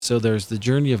So there's the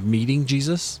journey of meeting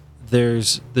Jesus,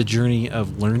 there's the journey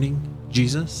of learning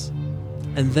Jesus,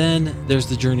 and then there's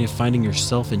the journey of finding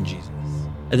yourself in Jesus.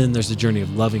 And then there's the journey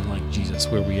of loving like Jesus,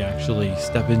 where we actually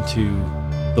step into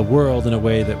the world in a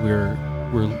way that we're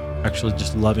actually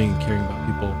just loving and caring about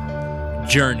people.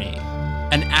 Journey,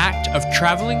 an act of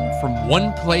traveling from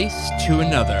one place to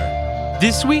another.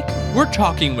 This week, we're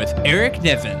talking with Eric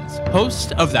Nevins,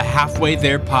 host of the Halfway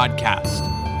There podcast.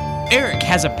 Eric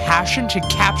has a passion to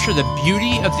capture the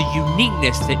beauty of the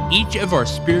uniqueness that each of our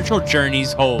spiritual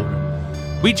journeys hold.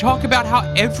 We talk about how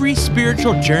every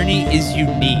spiritual journey is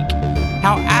unique,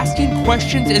 how asking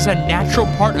questions is a natural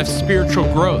part of spiritual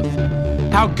growth,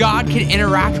 how God can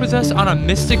interact with us on a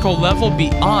mystical level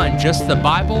beyond just the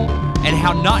Bible, and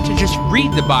how not to just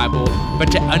read the Bible, but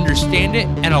to understand it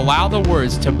and allow the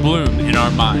words to bloom in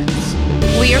our minds.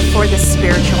 We are for the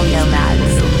spiritual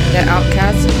nomads, the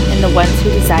outcasts, and the ones who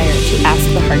desire to ask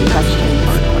the hard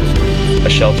questions. A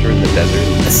shelter in the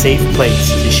desert. A safe place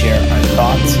to share our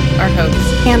thoughts, our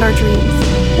hopes, and our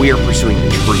dreams. We are pursuing the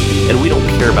truth, and we don't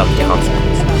care about the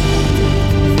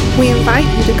consequences. We invite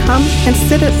you to come and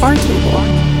sit at our table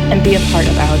and be a part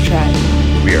of our tribe.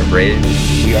 We are brave.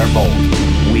 We are bold.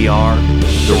 We are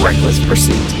the Reckless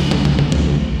Pursuit.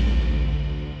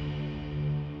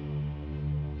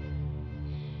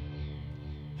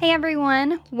 Hey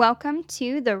everyone, welcome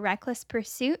to the Reckless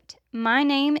Pursuit. My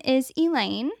name is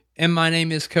Elaine. And my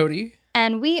name is Cody.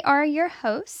 And we are your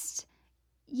hosts.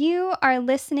 You are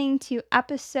listening to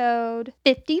episode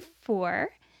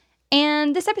 54.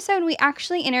 And this episode, we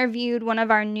actually interviewed one of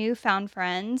our newfound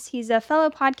friends. He's a fellow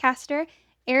podcaster,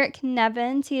 Eric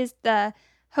Nevins. He is the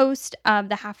host of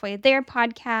the Halfway There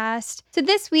podcast. So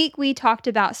this week, we talked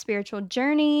about spiritual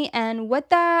journey and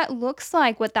what that looks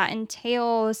like, what that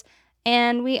entails.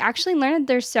 And we actually learned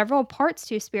there's several parts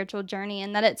to a spiritual journey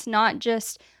and that it's not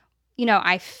just,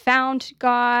 I found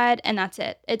God and that's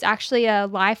it. It's actually a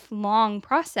lifelong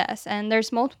process and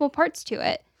there's multiple parts to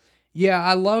it. Yeah,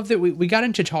 I love that we got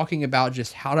into talking about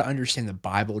just how to understand the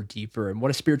Bible deeper and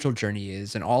what a spiritual journey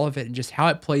is and all of it and just how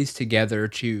it plays together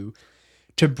to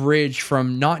bridge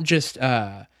from not just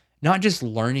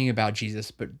learning about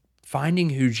Jesus, but finding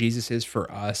who Jesus is for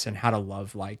us and how to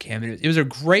love like him. And it was a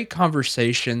great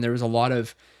conversation. There was a lot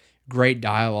of great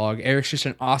dialogue. Eric's just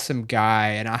an awesome guy,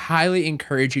 and I highly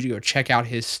encourage you to go check out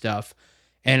his stuff.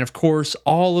 And of course,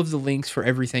 all of the links for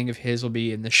everything of his will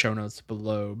be in the show notes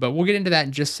below. But we'll get into that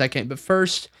in just a second. But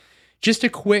first, just a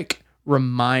quick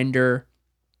reminder.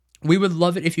 We would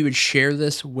love it if you would share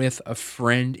this with a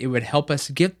friend. It would help us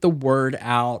get the word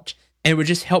out. And it would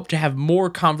just help to have more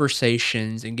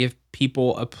conversations and give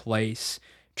people a place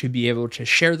to be able to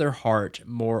share their heart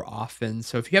more often.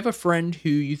 So if you have a friend who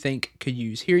you think could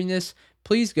use hearing this,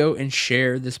 please go and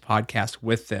share this podcast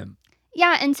with them.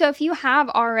 Yeah, and so if you have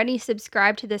already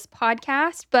subscribed to this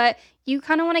podcast, but you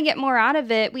kind of want to get more out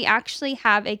of it, we actually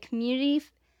have a community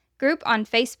group on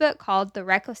Facebook called The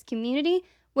Reckless Community,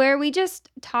 where we just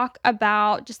talk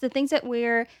about just the things that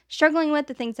we're struggling with,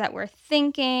 the things that we're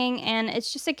thinking, and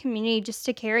it's just a community just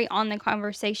to carry on the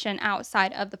conversation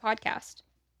outside of the podcast.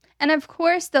 And of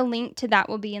course, the link to that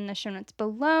will be in the show notes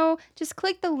below. Just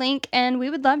click the link, and we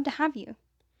would love to have you.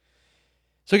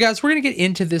 So guys, we're going to get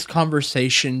into this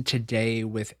conversation today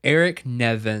with Eric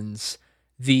Nevins,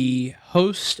 the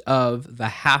host of the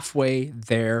Halfway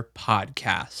There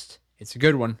podcast. It's a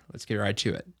good one. Let's get right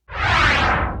to it.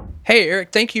 Hey,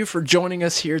 Eric, thank you for joining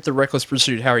us here at the Reckless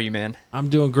Pursuit. How are you, man? I'm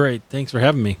doing great. Thanks for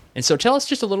having me. And so tell us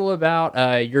just a little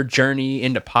about your journey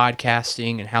into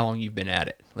podcasting and how long you've been at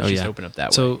it. Let's just open up that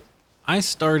way. So I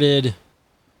started,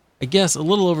 I guess, a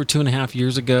little over 2.5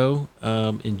 years ago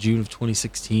in June of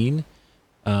 2016.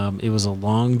 It was a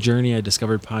long journey. I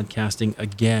discovered podcasting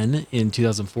again in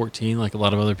 2014, like a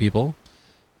lot of other people.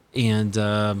 And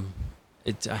I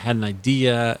had an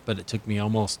idea, but it took me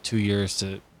almost 2 years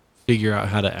to figure out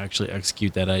how to actually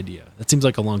execute that idea. That seems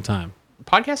like a long time.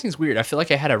 Podcasting is weird. I feel like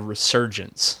I had a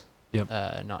resurgence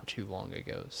not too long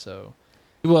ago. So,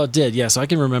 well, it did, yeah. So I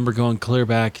can remember going clear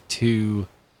back to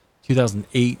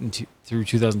 2008 and through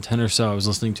 2010 or so. I was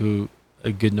listening to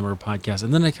a good number of podcasts,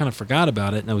 and then I kind of forgot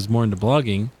about it, and I was more into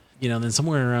blogging. And then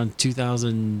somewhere around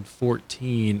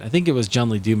 2014, I think it was John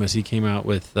Lee Dumas. He came out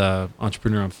with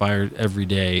Entrepreneur on Fire every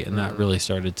day, and that really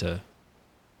started to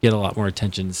get a lot more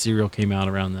attention. Serial came out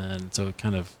around then, so it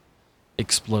kind of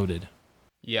exploded.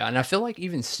 Yeah, and I feel like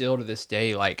even still to this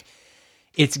day, like,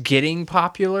 it's getting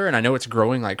popular, and I know it's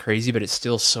growing like crazy, but it's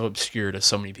still so obscure to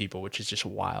so many people, which is just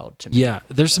wild to me. Yeah,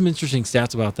 there's some interesting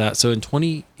stats about that. So in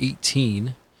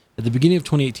 2018, at the beginning of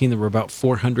 2018, there were about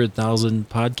 400,000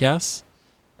 podcasts.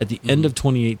 At the end of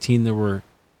 2018, there were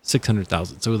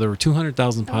 600,000. So there were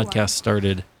 200,000 Oh, wow. podcasts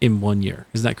started in 1 year.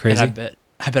 Isn't that And crazy? I bet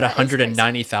That is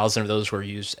 190,000 of those were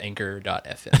used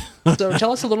Anchor.fm. So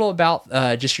tell us a little about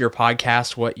just your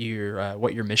podcast, what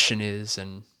your mission is,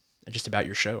 and just about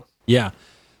your show. Yeah.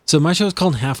 So my show is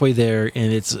called Halfway There,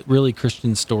 and it's really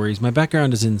Christian stories. My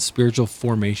background is in spiritual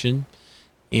formation,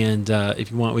 and if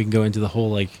you want, we can go into the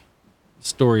whole like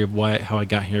story of how I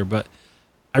got here. But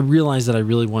I realized that I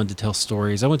really wanted to tell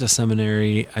stories. I went to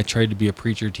seminary. I tried to be a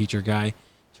preacher, teacher guy.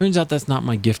 Turns out that's not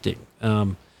my gifting.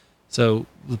 So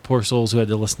the poor souls who had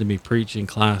to listen to me preach in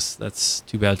class, that's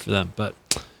too bad for them. But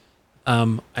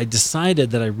I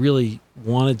decided that I really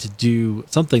wanted to do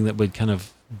something that would kind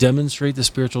of demonstrate the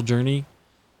spiritual journey,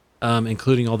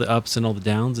 including all the ups and all the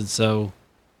downs. And so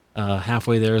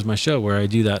Halfway There is my show where I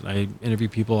do that. I interview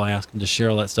people. I ask them to share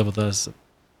all that stuff with us.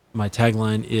 My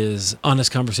tagline is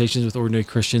honest conversations with ordinary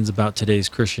Christians about today's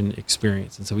Christian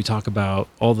experience. And so we talk about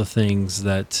all the things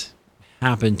that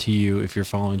happen to you if you're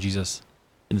following Jesus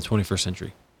in the 21st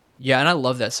century. Yeah, and I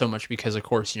love that so much because, of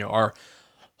course, our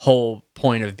whole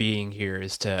point of being here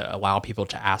is to allow people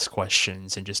to ask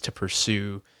questions and just to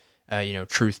pursue,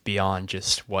 truth beyond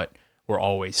just what we're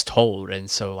always told. And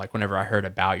so, like, whenever I heard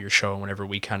about your show and whenever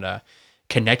we kind of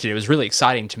connected, it was really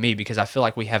exciting to me because I feel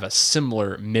like we have a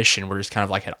similar mission. We're just kind of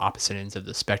like at opposite ends of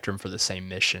the spectrum for the same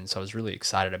mission. So I was really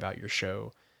excited about your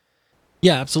show.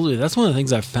 Yeah, absolutely. That's one of the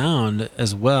things I've found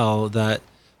as well, that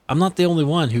I'm not the only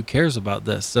one who cares about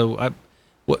this. So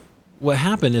what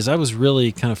happened is I was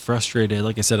really kind of frustrated.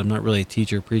 Like I said, I'm not really a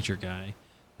teacher, preacher guy.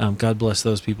 God bless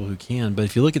those people who can. But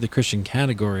if you look at the Christian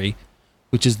category,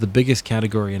 which is the biggest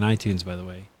category in iTunes, by the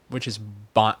way. Which is,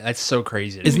 that's so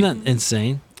crazy to Isn't me. that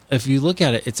insane? If you look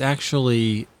at it, it's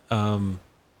actually full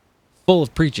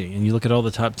of preaching. And you look at all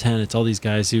the top 10, it's all these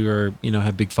guys who are,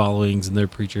 have big followings and they're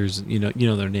preachers, you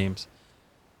know their names.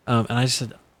 And I just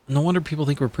said, no wonder people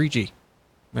think we're preachy,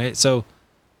 right? So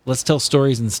let's tell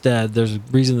stories instead. There's a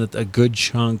reason that a good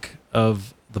chunk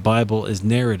of the Bible is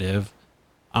narrative.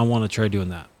 I want to try doing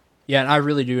that. Yeah, and I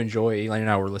really do enjoy, Elaine and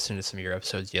I were listening to some of your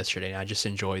episodes yesterday, and I just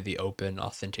enjoy the open,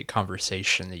 authentic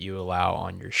conversation that you allow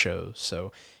on your show.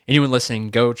 So anyone listening,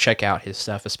 go check out his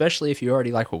stuff, especially if you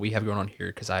already like what we have going on here,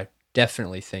 because I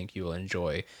definitely think you will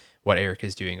enjoy what Eric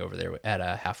is doing over there at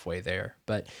Halfway There.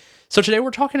 But so today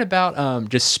we're talking about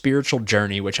just spiritual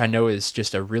journey, which I know is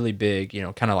just a really big,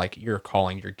 kind of like your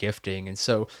calling, your gifting. And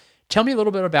so tell me a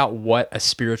little bit about what a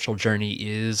spiritual journey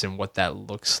is and what that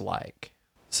looks like.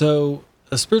 So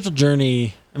a spiritual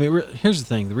journey, here's the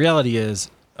thing. The reality is,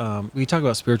 we talk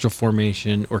about spiritual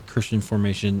formation or Christian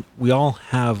formation. We all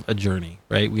have a journey,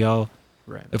 right?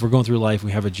 Right. If we're going through life,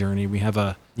 we have a journey. We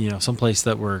have someplace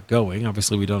that we're going.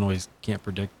 Obviously, we can't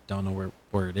predict, don't know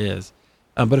where it is.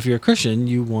 But if you're a Christian,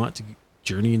 you want to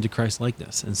journey into Christ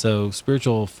likeness. And so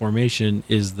spiritual formation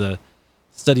is the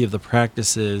study of the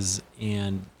practices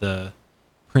and the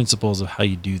principles of how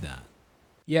you do that.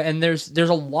 Yeah, and there's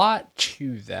a lot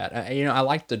to that. I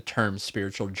like the term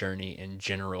spiritual journey in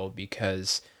general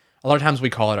because a lot of times we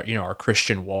call it, our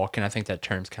Christian walk, and I think that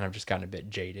term's kind of just gotten a bit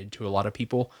jaded to a lot of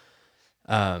people.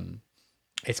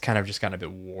 It's kind of just gotten a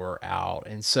bit wore out.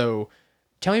 And so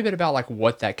tell me a bit about like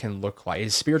what that can look like.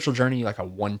 Is spiritual journey like a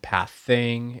one path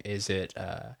thing? Is it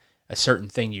a certain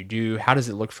thing you do? How does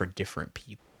it look for different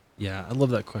people? Yeah, I love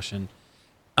that question.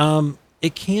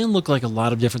 It can look like a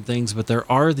lot of different things, but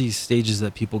there are these stages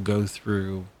that people go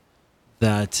through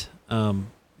that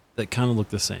that kind of look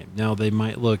the same. Now, they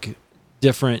might look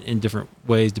different in different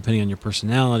ways depending on your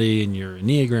personality and your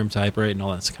Enneagram type, right, and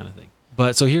all that kind of thing.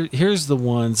 But so here's the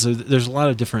one. So there's a lot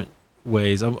of different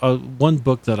ways. One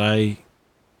book that I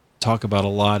talk about a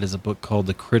lot is a book called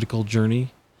The Critical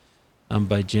Journey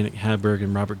by Janet Hadberg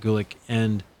and Robert Gulick,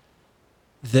 and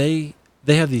they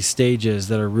have these stages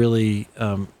that are really,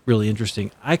 really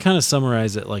interesting. I kind of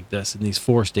summarize it like this in these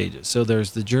 4 stages. So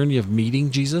there's the journey of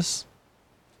meeting Jesus.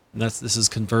 And this is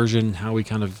conversion, how we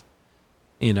kind of,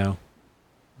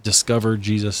 discover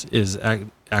Jesus is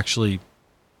actually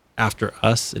after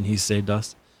us and he's saved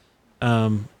us.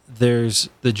 There's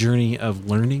the journey of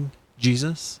learning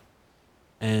Jesus.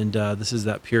 And this is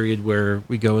that period where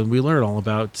we go and we learn all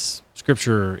about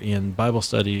scripture and Bible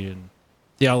study and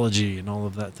theology and all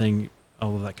of that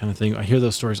kind of thing. I hear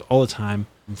those stories all the time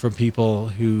from people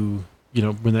who,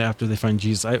 after they find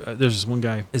Jesus. There's this one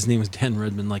guy, his name is Dan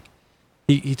Redmond. Like,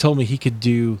 he told me he could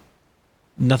do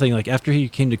nothing. Like, after he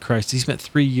came to Christ, he spent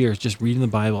 3 years just reading the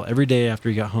Bible every day. After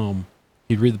he got home,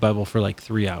 he'd read the Bible for like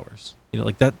 3 hours.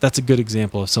 Like that's a good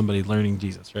example of somebody learning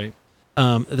Jesus, right?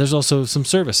 There's also some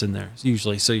service in there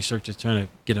usually. So you start to trying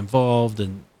to get involved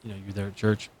and, you're there at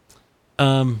church.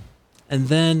 And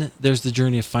then there's the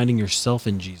journey of finding yourself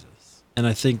in Jesus. And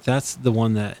I think that's the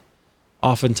one that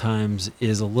oftentimes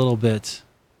is a little bit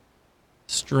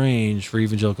strange for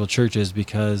evangelical churches,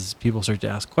 because people start to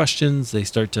ask questions. They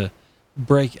start to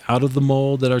break out of the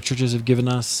mold that our churches have given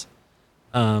us,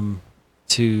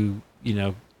 to,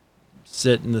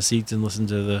 sit in the seats and listen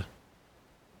to the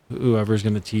whoever's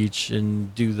going to teach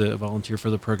and do the volunteer for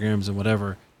the programs and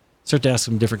whatever. Start to ask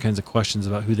them different kinds of questions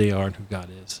about who they are and who God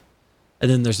is. And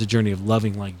then there's the journey of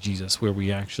loving like Jesus, where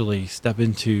we actually step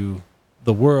into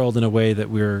the world in a way that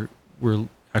we're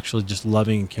actually just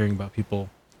loving and caring about people.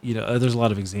 There's a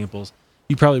lot of examples.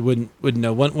 You probably wouldn't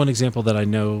know. One example that I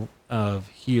know of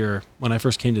here, when I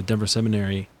first came to Denver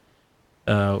Seminary,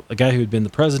 a guy who had been the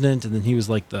president, and then he was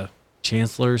like the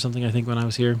chancellor or something, I think, when I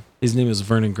was here. His name was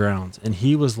Vernon Grounds, and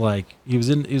he was older, in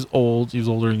his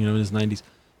 90s,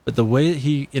 but the way that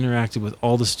he interacted with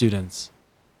all the students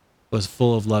was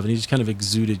full of love, and he just kind of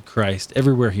exuded Christ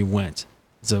everywhere he went.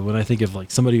 So when I think of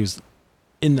like somebody who's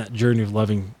in that journey of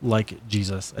loving like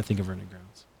Jesus, I think of Vernon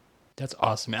Grounds. That's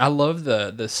awesome. I love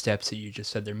the steps that you just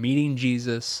said. They're meeting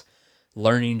Jesus,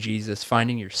 learning Jesus,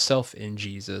 finding yourself in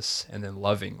Jesus, and then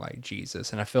loving like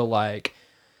Jesus. And I feel like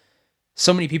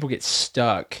so many people get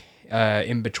stuck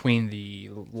in between the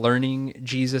learning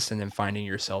Jesus and then finding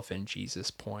yourself in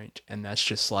Jesus point. And that's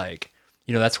just like,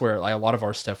 that's where like a lot of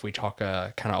our stuff, we talk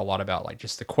kind of a lot about like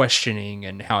just the questioning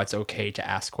and how it's okay to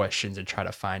ask questions and try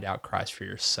to find out Christ for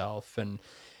yourself, and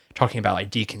talking about like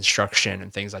deconstruction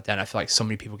and things like that. And I feel like so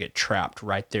many people get trapped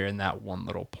right there in that one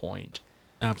little point.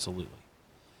 Absolutely.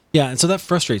 Yeah. And so that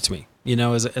frustrates me,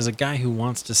 as a guy who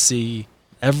wants to see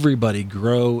everybody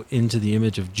grow into the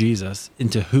image of Jesus,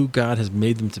 into who God has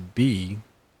made them to be.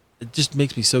 It just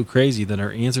makes me so crazy that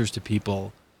our answers to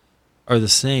people are the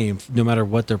same no matter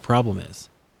what their problem is.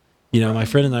 My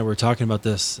friend and I were talking about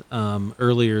this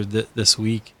earlier this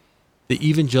week. The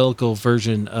evangelical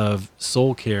version of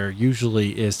soul care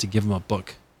usually is to give them a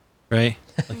book, right?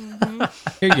 Like,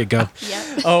 here you go.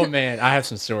 Yep. Oh man, I have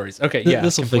some stories. Okay, yeah,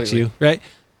 this will fix you, right?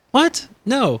 What?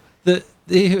 No, the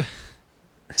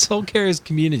soul care is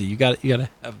community. You got to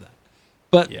have that.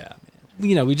 But yeah,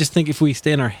 man. We just think if we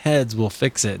stay in our heads, we'll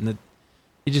fix it, and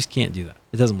you just can't do that.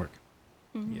 It doesn't work.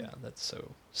 Yeah, that's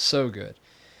so good.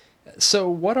 So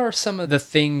what are some of the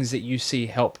things that you see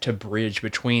help to bridge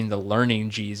between the learning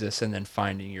Jesus and then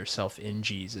finding yourself in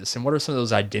Jesus? And what are some of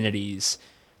those identities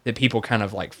that people kind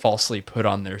of like falsely put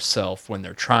on their self when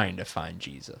they're trying to find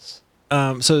Jesus?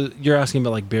 So you're asking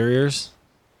about like barriers?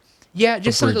 Yeah,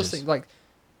 just some of those bridges? things. Like,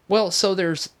 well,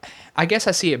 so I guess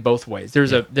I see it both ways.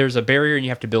 There's a barrier and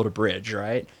you have to build a bridge,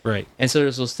 right? Right. And so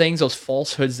there's those things, those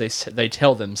falsehoods they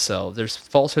tell themselves. There's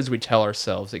falsehoods we tell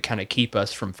ourselves that kind of keep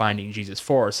us from finding Jesus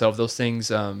for ourselves. Those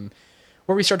things where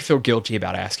we start to feel guilty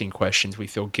about asking questions. We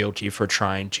feel guilty for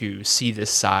trying to see this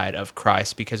side of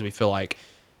Christ because we feel like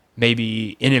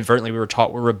maybe inadvertently we were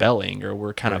taught we're rebelling or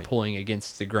we're kind of pulling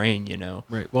against the grain,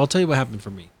 Right. Well, I'll tell you what happened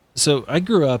for me. So I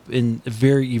grew up in a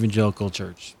very evangelical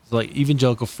church, like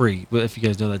evangelical free, if you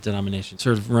guys know that denomination,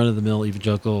 sort of run-of-the-mill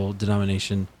evangelical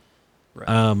denomination.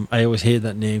 Right. I always hated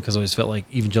that name because I always felt like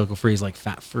evangelical free is like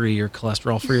fat free or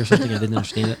cholesterol free or something. I didn't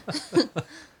understand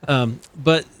it.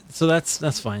 But so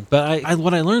that's fine. But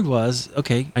what I learned was,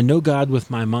 okay, I know God with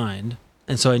my mind,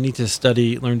 and so I need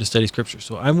to learn to study scripture.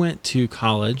 So I went to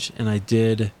college and I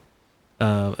did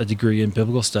a degree in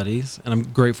biblical studies, and I'm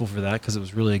grateful for that because it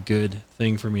was really a good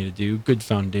thing for me to do, good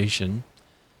foundation.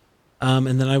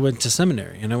 And then I went to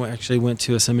seminary, and I actually went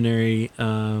to a seminary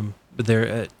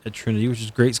there at Trinity, which is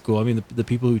a great school. I mean, the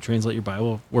people who translate your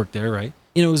Bible work there, right?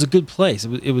 It was a good place.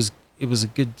 It was a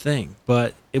good thing,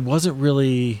 but it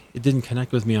didn't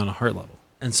connect with me on a heart level.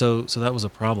 And so that was a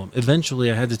problem.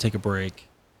 Eventually I had to take a break.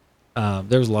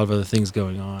 There was a lot of other things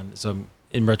going on. So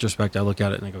in retrospect, I look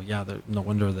at it and I go, yeah, no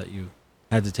wonder that you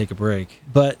had to take a break.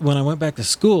 But when I went back to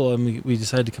school and we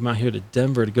decided to come out here to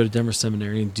Denver to go to Denver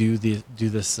Seminary and do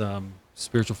this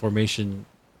spiritual formation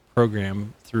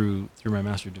program through my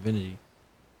Master of Divinity,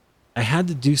 I had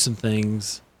to do some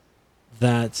things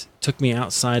that took me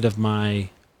outside of my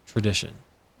tradition.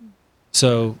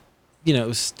 So, it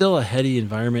was still a heady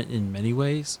environment in many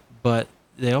ways, but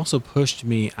they also pushed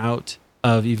me out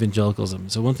of evangelicalism.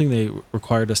 So one thing they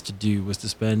required us to do was to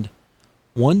spend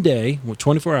one day,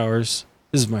 24 hours.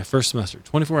 This is my first semester,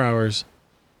 24 hours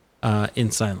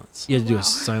in silence. You had to do a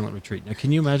silent retreat. Now,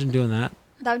 can you imagine doing that?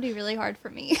 That would be really hard for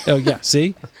me. Oh, yeah.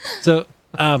 See? So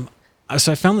I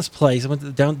found this place. I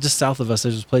went down just south of us.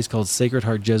 There's this place called Sacred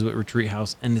Heart Jesuit Retreat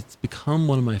House, and it's become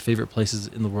one of my favorite places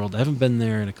in the world. I haven't been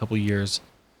there in a couple years,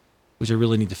 which I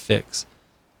really need to fix.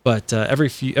 But every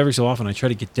so often, I try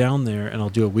to get down there, and I'll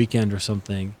do a weekend or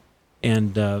something.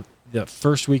 And the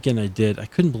first weekend I did, I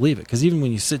couldn't believe it, because even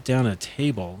when you sit down at a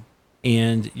table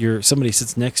and somebody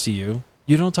sits next to you,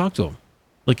 you don't talk to them.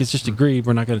 Like, it's just agreed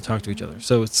we're not going to talk to each other.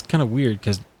 So it's kind of weird,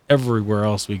 because everywhere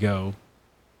else we go,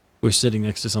 we're sitting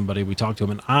next to somebody, we talk to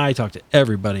them, and I talk to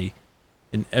everybody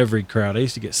in every crowd. I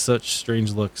used to get such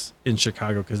strange looks in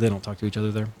Chicago because they don't talk to each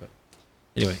other there. But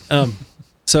anyway,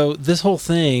 so this whole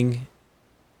thing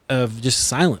of just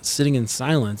silence, sitting in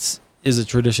silence, is a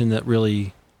tradition that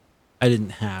really I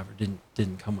didn't have or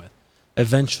didn't come with.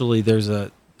 Eventually,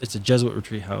 it's a Jesuit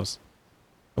retreat house.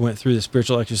 I went through the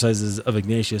spiritual exercises of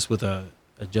Ignatius with a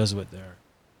Jesuit there,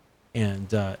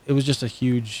 and it was just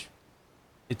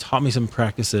it taught me some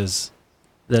practices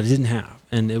that I didn't have,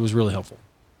 and it was really helpful.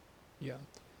 Yeah.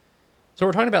 So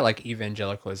we're talking about like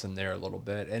evangelicalism there a little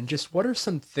bit, and just what are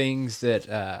some things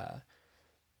that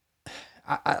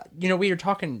we were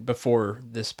talking before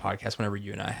this podcast, whenever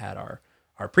you and I had our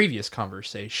previous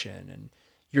conversation, and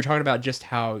you're talking about just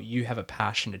how you have a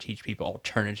passion to teach people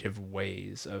alternative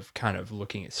ways of kind of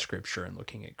looking at Scripture and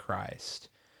looking at Christ.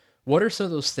 What are some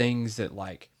of those things that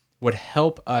like would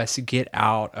help us get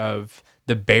out of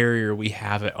the barrier we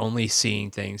have at only seeing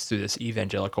things through this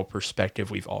evangelical perspective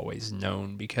we've always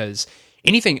known? Because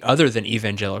anything other than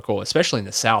evangelical, especially in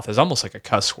the South, is almost like a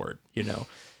cuss word,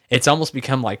 It's almost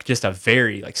become like just a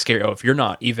very like scary, if you're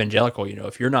not evangelical,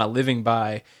 if you're not living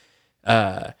by,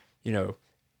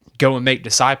 go and make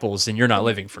disciples, then you're not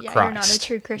living for Christ. You're not a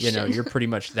true Christian. You're pretty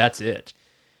much, that's it.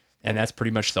 And that's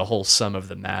pretty much the whole sum of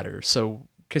the matter. So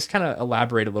just kind of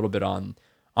elaborate a little bit on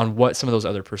what some of those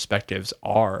other perspectives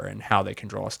are and how they can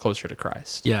draw us closer to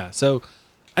Christ. Yeah, so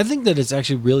I think that it's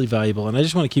actually really valuable, and I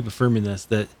just want to keep affirming this,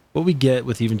 that what we get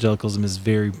with evangelicalism is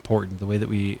very important. The way that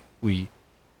we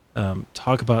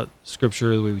talk about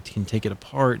Scripture, the way we can take it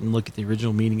apart and look at the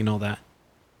original meaning and all that,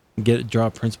 and draw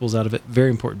principles out of it, very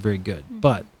important, very good. Mm-hmm.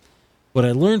 But what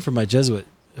I learned from my Jesuit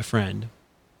friend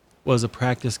was a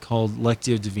practice called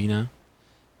Lectio Divina,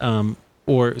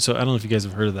 so I don't know if you guys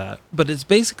have heard of that, but it's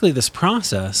basically this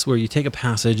process where you take a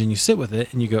passage and you sit with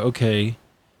it and you go, okay,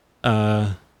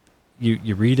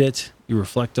 you read it, you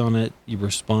reflect on it, you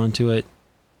respond to it,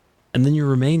 and then you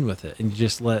remain with it, and you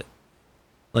just let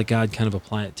God kind of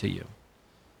apply it to you.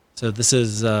 So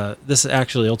this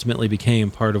actually ultimately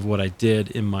became part of what I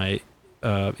did in my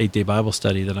 8-day Bible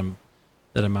study that I'm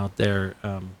out there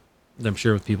that I'm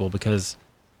sharing with people, because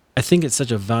I think it's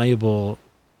such a valuable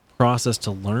process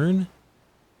to learn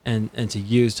and to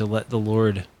use, to let the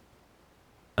Lord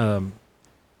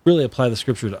really apply the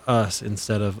Scripture to us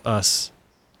instead of us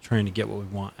trying to get what we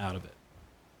want out of it.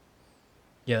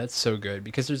 Yeah, that's so good,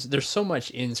 because there's so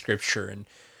much in Scripture, and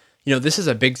this is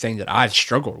a big thing that I've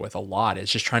struggled with a lot,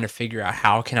 is just trying to figure out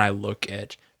how can I look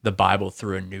at the Bible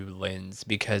through a new lens,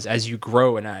 because as you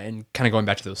grow, and kind of going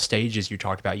back to those stages you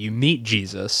talked about, you meet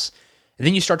Jesus, and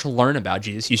then you start to learn about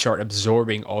Jesus, you start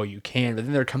absorbing all you can, but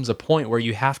then there comes a point where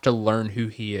you have to learn who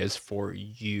he is for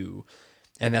you,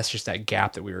 and that's just that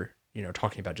gap that we were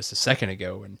talking about just a second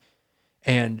ago,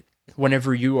 and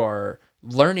whenever you are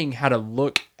learning how to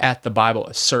look at the Bible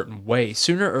a certain way,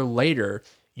 sooner or later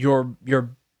your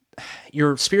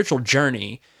spiritual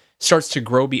journey starts to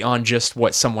grow beyond just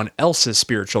what someone else's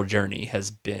spiritual journey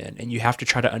has been, and you have to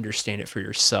try to understand it for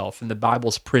yourself. And the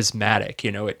Bible's prismatic,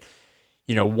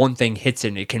 one thing hits it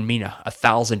and it can mean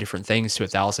 1,000 different things to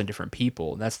 1,000 different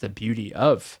people, and that's the beauty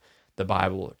of the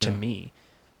Bible to me.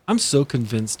 I'm so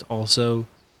convinced also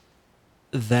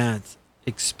that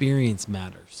experience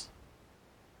matters.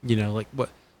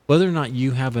 Whether or not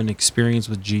you have an experience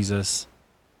with Jesus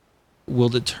will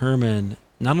determine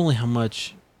not only how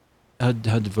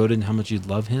devoted and how much you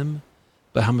love him,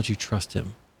 but how much you trust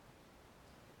him.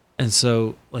 And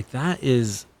so that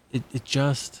is, it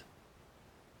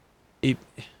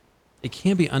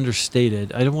can't be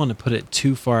understated. I don't want to put it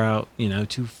too far out,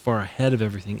 too far ahead of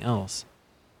everything else.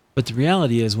 But the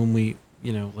reality is when we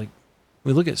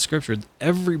look at Scripture,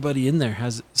 everybody in there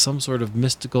has some sort of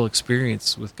mystical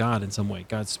experience with God in some way.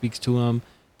 God speaks to them.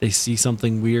 They see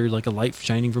something weird, like a light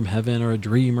shining from heaven or a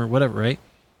dream or whatever, right?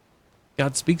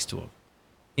 God speaks to them.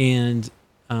 And,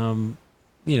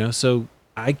 so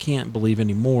I can't believe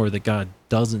anymore that God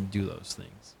doesn't do those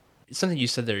things. Something you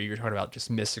said there, you were talking about just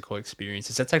mystical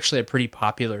experiences. That's actually a pretty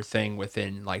popular thing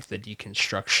within the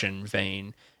deconstruction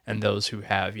vein, and those who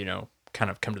have, kind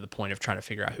of come to the point of trying to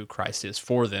figure out who Christ is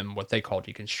for them, what they call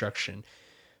deconstruction.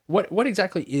 What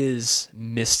exactly is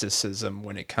mysticism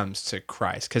when it comes to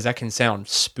Christ? Because that can sound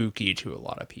spooky to a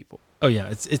lot of people. Oh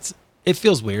yeah, it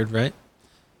feels weird, right?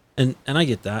 And I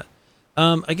get that.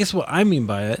 I guess what I mean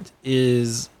by it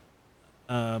is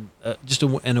just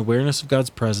an awareness of God's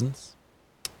presence,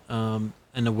 an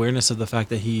awareness of the fact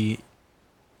that He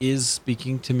is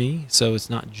speaking to me. So it's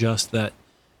not just that.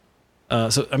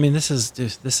 So I mean, this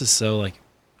is so like,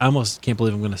 I almost can't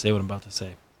believe I'm going to say what I'm about to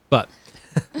say, but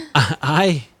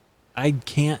I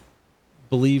can't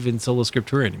believe in sola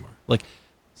scriptura anymore. Like,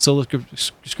 sola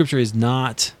scriptura is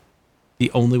not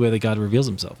the only way that God reveals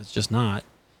himself. It's just not.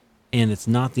 And it's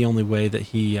not the only way that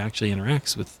he actually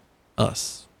interacts with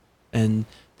us. And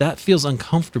that feels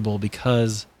uncomfortable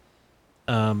because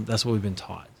that's what we've been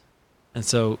taught. And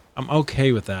so I'm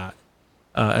okay with that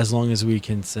as long as we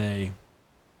can say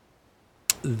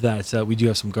that we do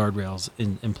have some guardrails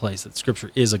in place, that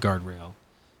Scripture is a guardrail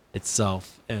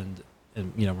itself. And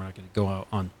we're not going to go out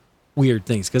on weird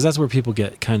things, because that's where people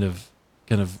get kind of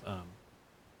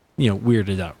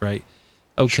weirded out, right?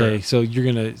 Okay, Sure. so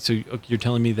you're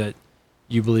telling me that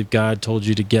you believe God told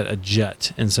you to get a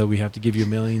jet, and so we have to give you $1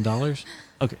 million?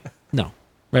 Okay, no,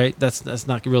 right? That's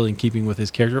not really in keeping with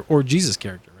his character or Jesus'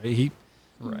 character, right?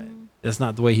 That's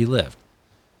not the way he lived,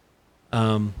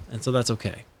 and so that's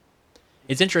okay.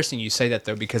 It's interesting you say that,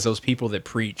 though, because those people that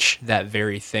preach that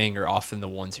very thing are often the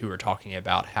ones who are talking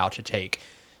about how to take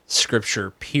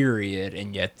Scripture, period,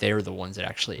 and yet they're the ones that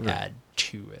actually add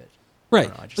to it. Right.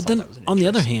 I just But thought then that was an on the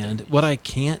other interesting hand, thing. what I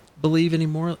can't believe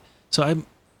anymore,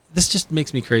 this just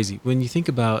makes me crazy. When you think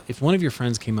about, if one of your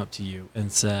friends came up to you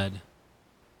and said,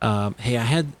 hey, I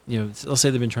had, let's say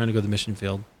they've been trying to go to the mission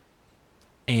field,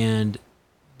 and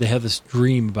they have this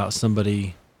dream about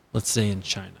somebody, let's say in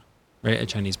China, right? A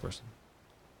Chinese person.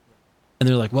 And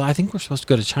they're like, well, I think we're supposed to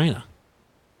go to China,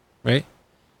 right?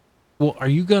 Well, are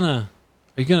you gonna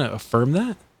affirm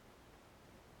that?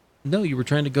 No, you were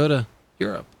trying to go to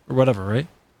Europe or whatever, right?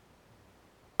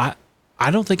 I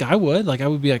don't think I would. Like, I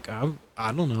would be like,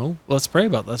 I don't know. Let's pray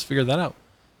about it. Let's figure that out.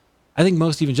 I think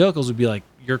most evangelicals would be like,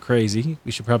 you're crazy.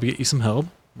 We should probably get you some help,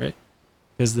 right?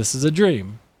 Because this is a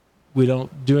dream. We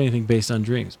don't do anything based on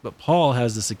dreams. But Paul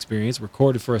has this experience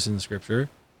recorded for us in the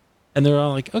Scripture, and they're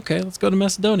all like, okay, let's go to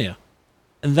Macedonia.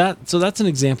 And that's an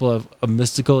example of a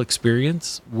mystical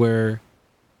experience where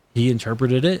he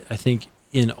interpreted it, I think,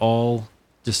 in all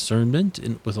discernment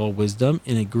and with all wisdom,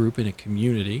 in a group, in a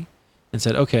community, and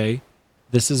said, okay,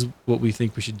 this is what we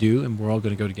think we should do, and we're all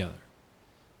going to go together.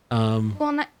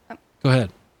 Well, Go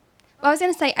ahead. I was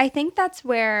going to say, I think that's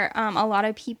where a lot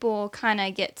of people kind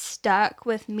of get stuck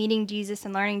with meeting Jesus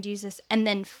and learning Jesus and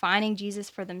then finding Jesus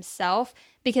for themselves,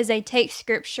 because they take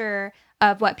Scripture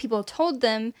of what people told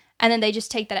them and then they just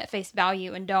take that at face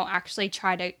value and don't actually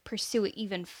try to pursue it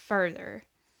even further.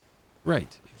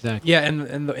 Right. Exactly. Yeah,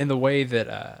 and the way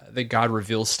that that God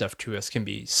reveals stuff to us can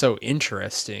be so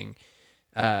interesting,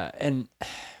 and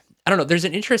I don't know. There's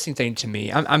an interesting thing to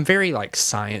me. I'm very like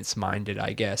science minded,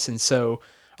 I guess, and so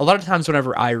a lot of times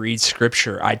whenever I read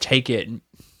Scripture, I take it.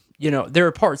 There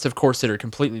are parts, of course, that are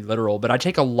completely literal, but I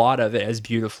take a lot of it as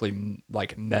beautifully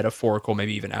like metaphorical,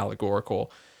 maybe even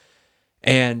allegorical.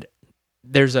 And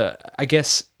I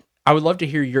guess I would love to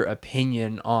hear your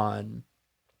opinion on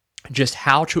just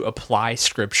how to apply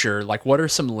Scripture. Like, what are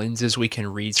some lenses we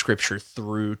can read Scripture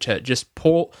through to just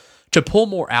pull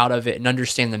more out of it and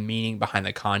understand the meaning behind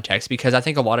the context? Because I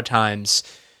think a lot of times,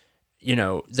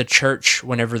 the church,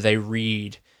 whenever they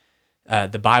read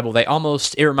the Bible,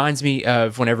 it reminds me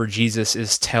of whenever Jesus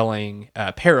is telling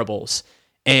parables.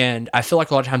 And I feel like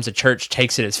a lot of times the church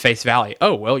takes it as face value.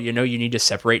 Oh, well, you need to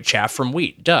separate chaff from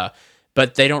wheat. Duh.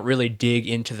 But they don't really dig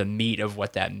into the meat of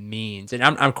what that means. And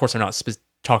of course, I'm not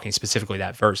talking specifically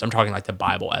that verse. I'm talking like the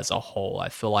Bible as a whole. I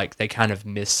feel like they kind of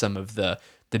miss some of the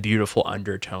beautiful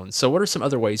undertones. So what are some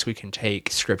other ways we can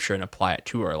take Scripture and apply it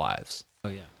to our lives? Oh,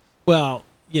 yeah. Well,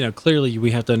 clearly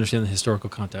we have to understand the historical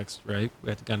context, right? We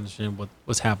have to understand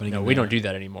what's happening. No, we don't do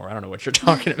that anymore. I don't know what you're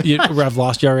talking about. I've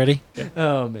lost you already.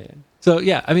 Oh, man. So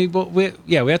yeah, I mean, but we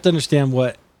have to understand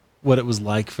what it was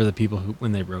like for the people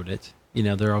when they wrote it.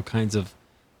 There are all kinds of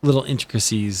little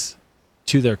intricacies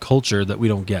to their culture that we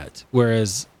don't get.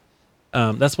 Whereas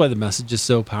that's why the Message is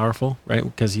so powerful, right?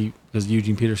 Because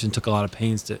Eugene Peterson took a lot of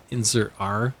pains to insert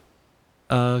our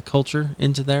culture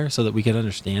into there so that we can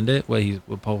understand it,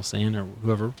 what Paul was saying or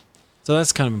whoever. So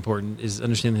that's kind of important, is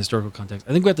understand the historical context.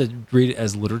 I think we have to read it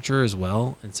as literature as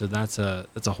well, and so that's a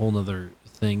whole nother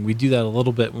thing. We do that a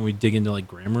little bit when we dig into like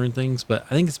grammar and things, but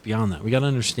I think it's beyond that. We got to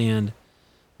understand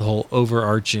the whole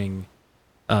overarching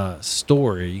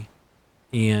story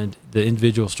and the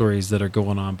individual stories that are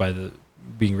going on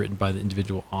being written by the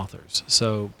individual authors.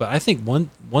 So, but I think one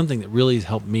thing that really has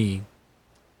helped me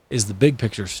is the big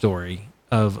picture story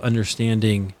of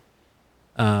understanding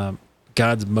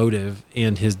God's motive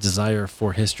and his desire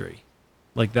for history.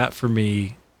 Like, that for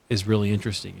me is really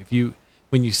interesting.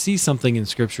 When you see something in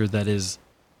Scripture that is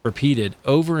repeated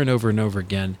over and over and over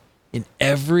again in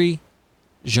every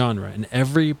genre, in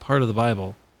every part of the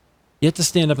Bible, you have to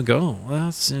stand up and go, oh, well,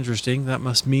 that's interesting. That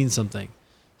must mean something.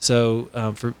 So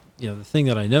the thing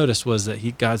that I noticed was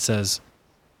that God says,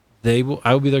 I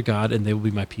will be their God and they will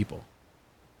be my people.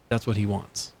 That's what he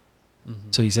wants.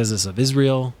 Mm-hmm. So he says this of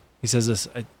Israel. He says this,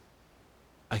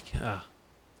 I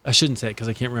shouldn't say it because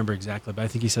I can't remember exactly, but I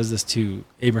think he says this to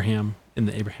Abraham in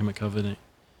the Abrahamic covenant.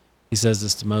 He says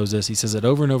this to Moses. He says it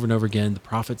over and over and over again. The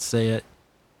prophets say it.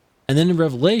 And then in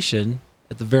Revelation,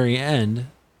 at the very end,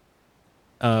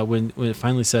 when it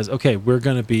finally says, okay, we're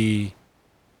going to be,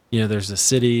 there's a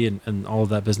city and all of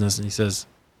that business. And he says,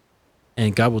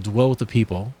 and God will dwell with the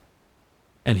people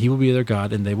and he will be their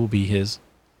God and they will be his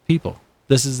people.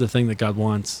 This is the thing that God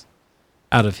wants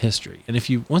out of history. And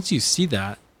once you see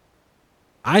that,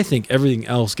 I think everything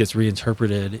else gets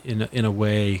reinterpreted in a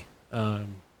way.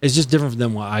 It's just different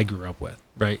than what I grew up with,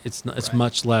 right? It's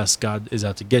much less God is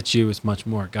out to get you. It's much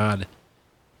more God.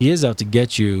 He is out to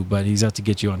get you, but he's out to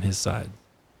get you on his side.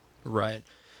 Right.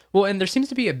 Well, and there seems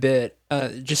to be a bit,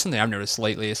 just something I've noticed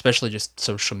lately, especially just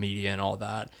social media and all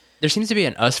that. There seems to be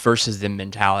an us versus them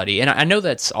mentality. And I know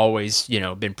that's always,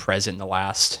 been present in the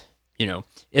last,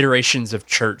 iterations of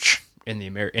church in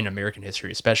in American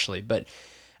history, especially. But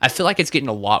I feel like it's getting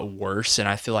a lot worse. And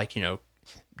I feel like,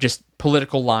 just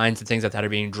political lines and things like that are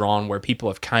being drawn where people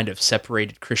have kind of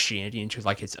separated Christianity into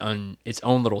like its own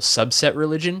little subset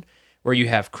religion, where you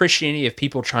have Christianity of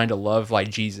people trying to love like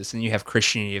Jesus, and you have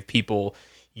Christianity of people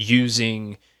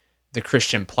using the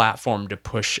Christian platform to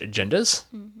push agendas.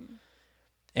 Mm-hmm.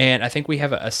 And I think we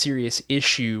have a serious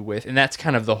issue with, and that's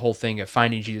kind of the whole thing of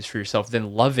finding Jesus for yourself,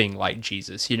 then loving like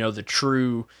Jesus, the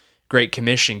true Great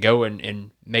Commission, go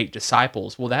and make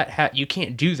disciples. Well, you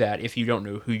can't do that if you don't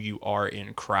know who you are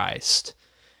in Christ.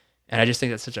 And I just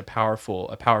think that's such a powerful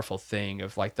thing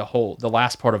of like the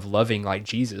last part of loving like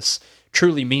Jesus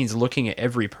truly means looking at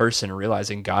every person and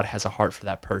realizing God has a heart for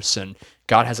that person.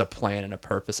 God has a plan and a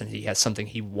purpose, and he has something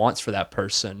he wants for that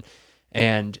person.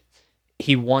 And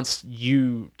he wants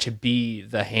you to be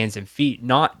the hands and feet,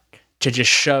 not to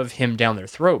just shove him down their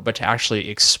throat, but to actually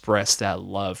express that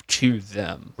love to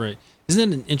them. Right. Isn't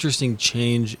that an interesting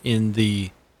change in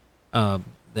the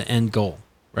end goal,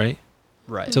 right?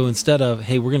 Right. So instead of,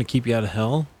 hey, we're going to keep you out of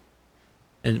hell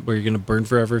and where you're going to burn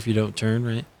forever if you don't turn,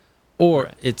 right? Or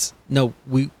right. It's, no,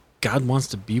 God wants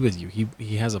to be with you.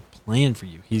 He has a plan for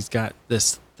you. He's got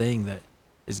this thing that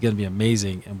is going to be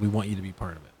amazing, and we want you to be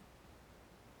part of it.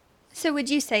 So would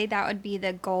you say that would be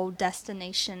the goal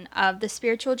destination of the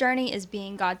spiritual journey, is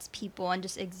being God's people and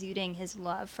just exuding his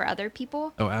love for other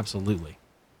people? Oh, absolutely.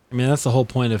 I mean, that's the whole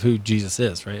point of who Jesus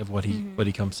is, right? Of what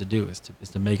he comes to do is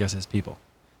to make us his people.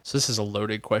 So this is a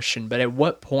loaded question, but at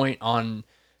what point on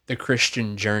the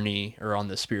Christian journey or on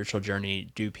the spiritual journey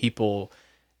do people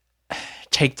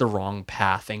take the wrong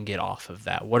path and get off of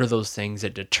that? What are those things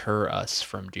that deter us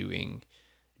from doing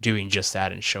just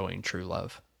that and showing true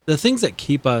love? The things that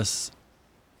keep us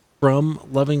from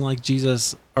loving like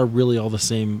Jesus are really all the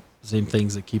same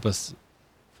things that keep us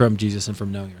from Jesus and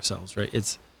from knowing ourselves, right?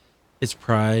 It's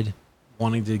pride,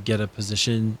 wanting to get a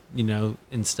position,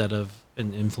 instead of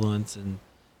an influence, and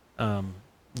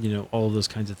all of those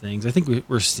kinds of things. I think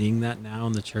we're seeing that now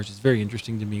in the church. It's very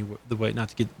interesting to me the way, not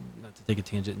to take a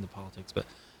tangent into politics, but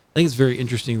I think it's very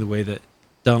interesting the way that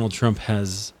Donald Trump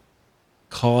has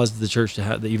caused the church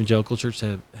the evangelical church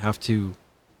to have to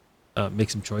make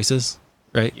some choices,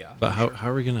 right? Yeah. But how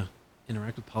are we going to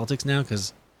interact with politics now?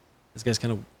 Because this guy's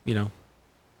kind of,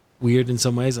 weird in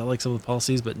some ways. I like some of the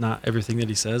policies, but not everything that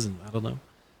he says, and I don't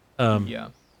know. Yeah.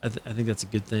 I think that's a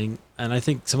good thing. And I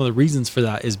think some of the reasons for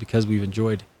that is because we've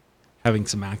enjoyed having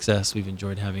some access. We've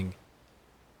enjoyed having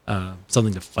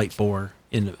something to fight for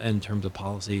in terms of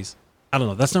policies. I don't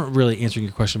know. That's not really answering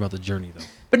your question about the journey, though.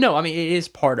 But no, I mean, it is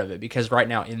part of it, because right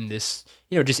now in this,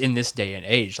 just in this day and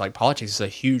age, like politics is a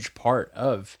huge part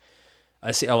of,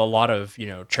 I see a lot of,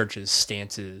 churches'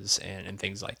 stances and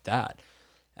things like that.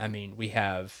 I mean, we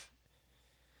have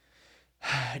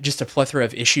just a plethora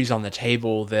of issues on the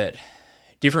table that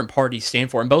different parties stand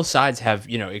for, and both sides have,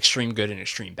 extreme good and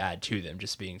extreme bad to them,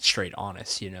 just being straight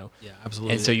honest, Yeah,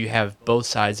 absolutely. And so you have both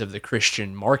sides of the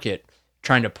Christian market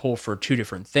trying to pull for two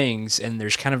different things, and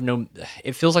there's kind of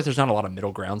it feels like there's not a lot of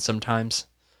middle ground sometimes.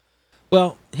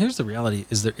 Well, here's the reality,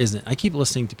 is there isn't. I keep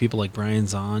listening to people like Brian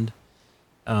Zond,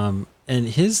 and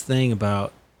his thing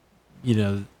about,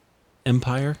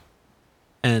 empire,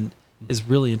 and is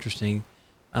really interesting.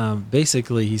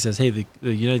 Basically, he says, hey, the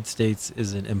United States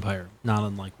is an empire, not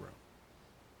unlike Rome.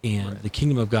 And the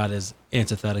kingdom of God is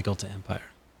antithetical to empire.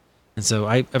 And so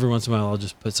every once in a while, I'll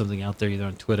just put something out there either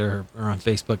on Twitter or on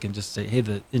Facebook and just say, hey,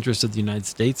 the interests of the United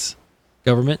States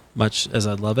government, much as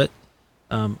I love it,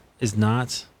 is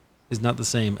not the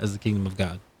same as the kingdom of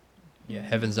God. Yeah,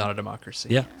 heaven's not a democracy.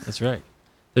 Yeah, that's right.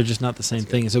 They're just not the same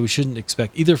That's thing, good. and so we shouldn't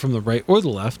expect either from the right or the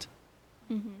left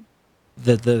Mm-hmm.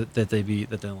 that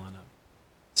they line up.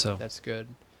 So That's good.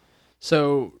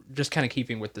 So, just kind of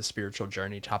keeping with the spiritual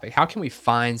journey topic, how can we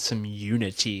find some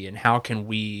unity, and how can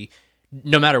we,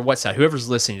 no matter what side, whoever's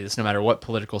listening to this, no matter what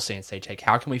political stance they take,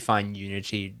 how can we find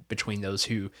unity between those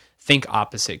who think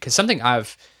opposite? Because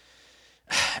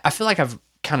I feel like I've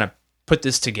kind of put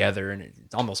this together and it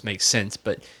almost makes sense,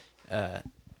 but I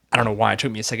don't know why it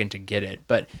took me a second to get it.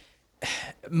 But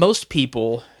most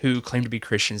people who claim to be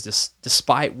Christians,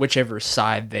 despite whichever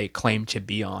side they claim to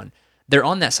be on, they're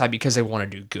on that side because they want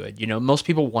to do good. You know, most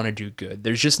people want to do good.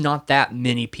 There's just not that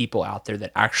many people out there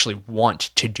that actually want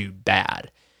to do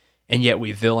bad. And yet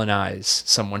we villainize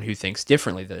someone who thinks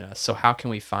differently than us. So how can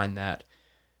we find that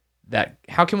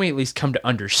how can we at least come to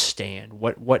understand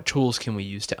what tools can we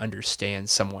use to understand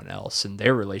someone else and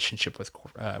their relationship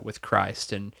with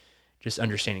Christ, and just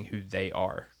understanding who they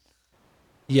are?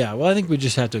 yeah, well, I think we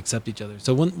just have to accept each other.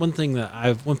 So one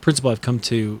principle I've come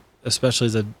to, especially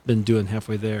as I've been doing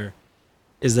halfway there,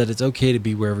 is that it's okay to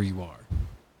be wherever you are.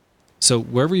 So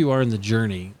wherever you are in the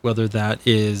journey, whether that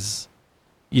is,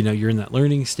 you're in that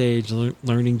learning stage,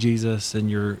 learning Jesus, and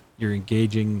you're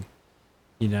engaging,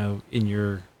 in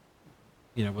your,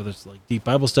 whether it's like deep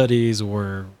Bible studies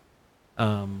or,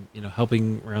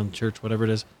 helping around church, whatever it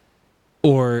is,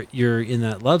 or you're in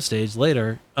that love stage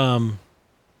later,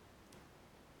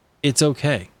 it's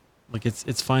okay. Like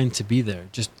it's fine to be there.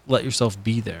 Just let yourself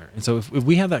be there. And so if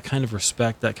we have that kind of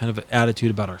respect, that kind of attitude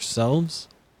about ourselves,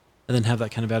 and then have that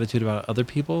kind of attitude about other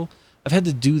people, I've had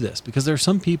to do this because there are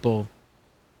some people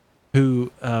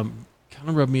who kind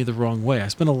of rub me the wrong way. I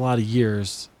spent a lot of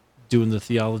years doing the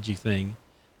theology thing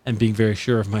and being very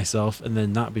sure of myself, and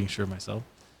then not being sure of myself.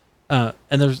 And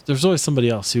there's always somebody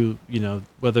else who,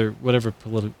 whatever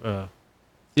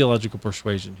theological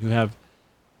persuasion,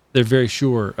 they're very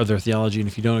sure of their theology, and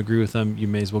if you don't agree with them, you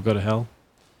may as well go to hell.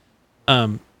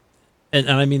 And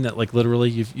I mean that like literally.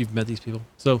 You've met these people,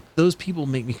 so those people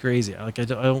make me crazy. I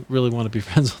don't really want to be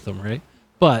friends with them, right?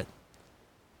 But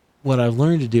what I've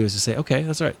learned to do is to say, okay,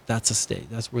 that's all right. That's a state.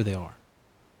 That's where they are.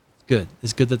 It's good.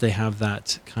 It's good that they have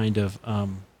that kind of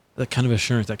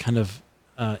assurance, that kind of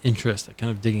interest, that kind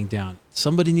of digging down.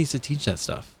 Somebody needs to teach that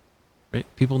stuff, right?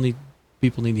 People need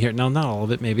to hear it. Now, not all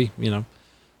of it, maybe,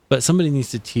 but somebody needs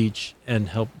to teach and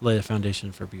help lay a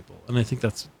foundation for people. And I think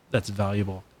that's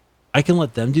valuable. I can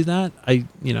let them do that. I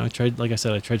tried, like I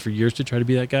said, I tried for years to try to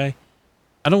be that guy.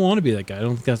 I don't want to be that guy. I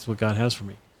don't think that's what God has for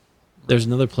me. There's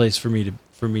another place for me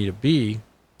to be,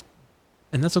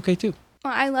 and that's okay too.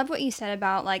 Well, I love what you said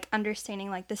about like understanding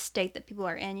like the state that people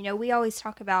are in. We always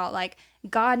talk about like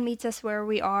God meets us where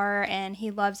we are and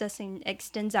he loves us and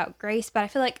extends out grace. But I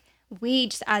feel like we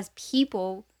just as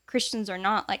people, Christians or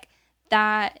not, like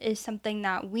that is something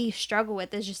that we struggle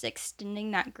with, is just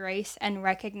extending that grace and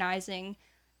recognizing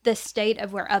the state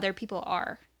of where other people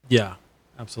are. Yeah,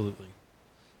 absolutely.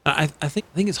 I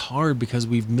think it's hard because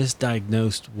we've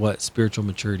misdiagnosed what spiritual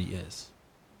maturity is.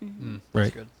 Mm-hmm. Right.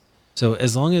 That's good. So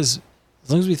as long as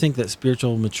we think that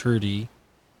spiritual maturity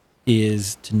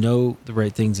is to know the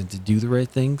right things and to do the right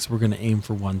things, we're going to aim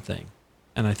for one thing.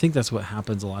 And I think that's what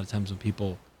happens a lot of times when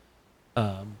people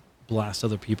blast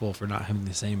other people for not having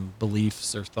the same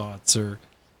beliefs or thoughts or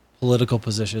political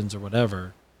positions or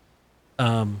whatever.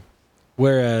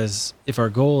 Whereas if our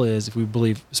goal is, if we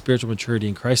believe spiritual maturity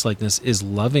and Christ-likeness is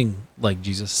loving like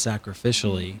Jesus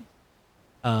sacrificially,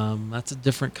 that's a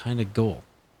different kind of goal.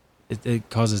 It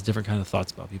causes different kind of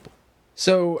thoughts about people.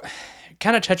 So,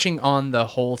 kind of touching on the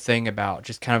whole thing about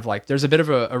just kind of like there's a bit of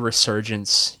a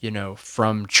resurgence,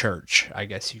 from church, I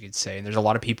guess you could say. And there's a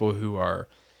lot of people who are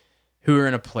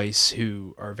in a place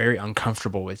who are very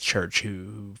uncomfortable with church,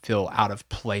 who feel out of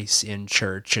place in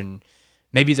church, and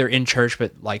maybe they're in church,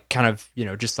 but like kind of,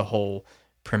 just the whole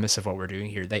premise of what we're doing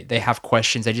here. They have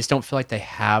questions. They just don't feel like they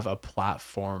have a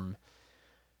platform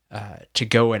to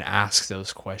go and ask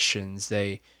those questions.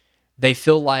 They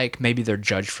feel like maybe they're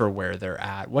judged for where they're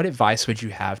at. What advice would you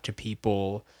have to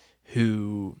people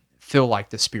who feel like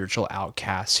the spiritual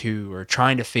outcasts, who are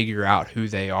trying to figure out who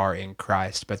they are in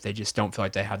Christ, but they just don't feel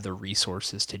like they have the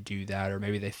resources to do that, or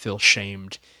maybe they feel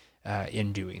shamed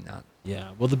in doing that?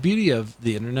 Yeah. Well, the beauty of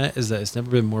the internet is that it's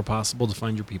never been more possible to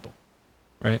find your people,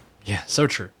 right? Yeah, so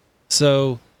true.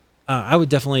 So I would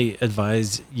definitely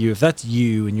advise you, if that's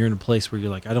you and you're in a place where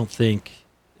you're like, I don't think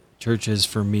church is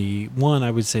for me. One,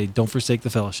 I would say don't forsake the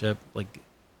fellowship. Like,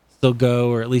 still go,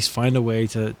 or at least find a way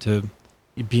to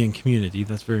be in community.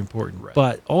 That's very important. Right.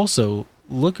 But also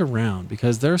look around,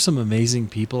 because there are some amazing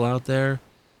people out there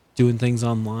doing things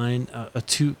online. A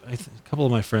couple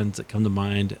of my friends that come to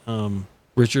mind.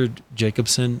 Richard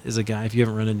Jacobson is a guy. If you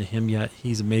haven't run into him yet,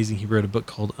 he's amazing. He wrote a book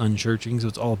called Unchurching, so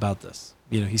it's all about this.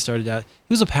 He started out.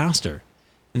 He was a pastor,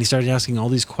 and he started asking all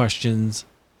these questions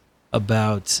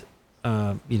about,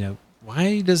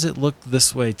 why does it look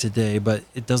this way today, but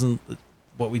it doesn't.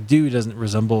 What we do doesn't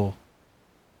resemble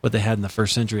what they had in the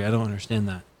first century. I don't understand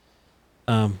that.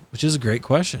 Which is a great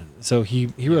question. So he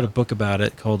wrote a book about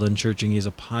it called Unchurching. He has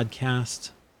a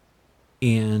podcast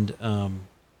and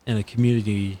a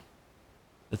community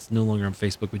that's no longer on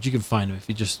Facebook, but you can find him. If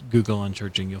you just Google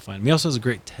Unchurching, you'll find him. He also has a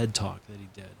great TED Talk that he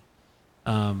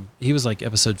did. He was like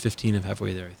episode 15 of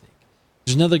Halfway There, I think.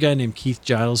 There's another guy named Keith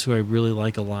Giles who I really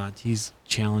like a lot. He's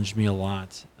challenged me a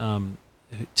lot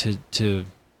to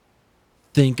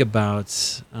think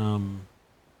about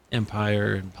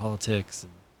empire and politics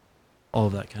and all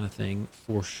of that kind of thing,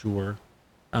 for sure.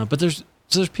 But there's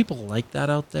people like that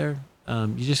out there.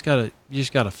 You just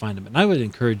gotta find them. And I would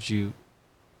encourage you.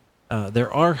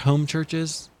 There are home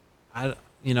churches. I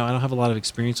don't have a lot of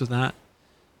experience with that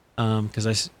because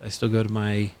I still go to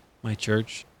my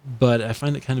church, but I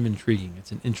find it kind of intriguing.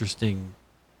 It's an interesting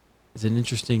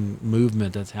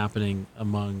movement that's happening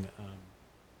among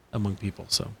people.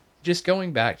 So Just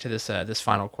going back to this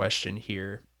final question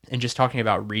here, and just talking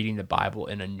about reading the Bible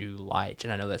in a new light,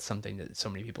 and I know that's something that so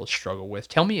many people struggle with.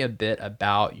 Tell me a bit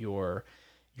about your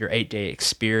 8-day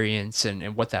experience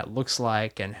and what that looks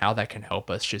like, and how that can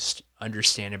help us just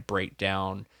understand and break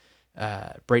down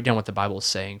what the Bible is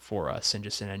saying for us, and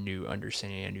just in a new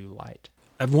understanding, a new light.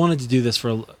 I've wanted to do this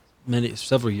for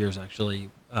several years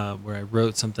actually, where I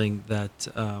wrote something that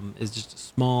is just a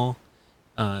small,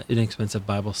 inexpensive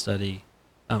Bible study.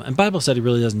 And Bible study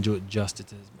really doesn't do it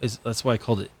justice. That's why I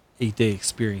called it 8-day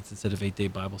experience instead of 8-day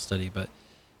Bible study. But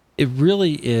it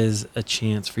really is a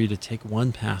chance for you to take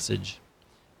one passage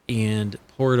and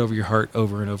pour it over your heart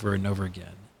over and over and over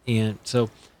again. And so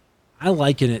I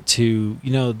liken it to,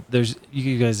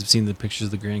 you guys have seen the pictures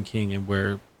of the Grand Canyon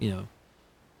where,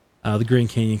 the Grand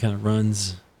Canyon kind of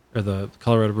runs, or the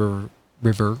Colorado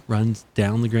River runs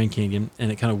down the Grand Canyon, and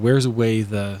it kind of wears away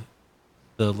the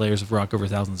layers of rock over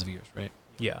thousands of years, right?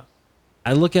 Yeah.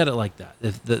 I look at it like that.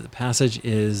 If the passage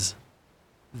is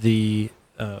the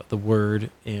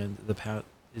word, and the path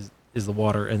is the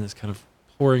water, and it's kind of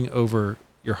pouring over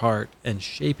your heart and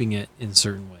shaping it in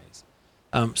certain ways.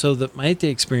 So my 8-day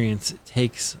experience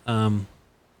takes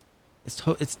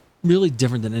it's really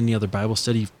different than any other Bible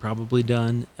study you've probably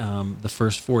done. The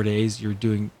first 4 days you're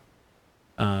doing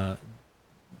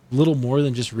little more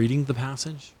than just reading the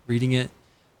passage, reading it.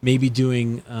 Maybe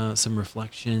doing some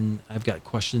reflection. I've got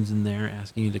questions in there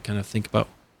asking you to kind of think about,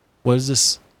 what is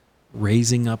this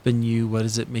raising up in you? What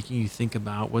is it making you think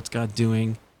about? What's God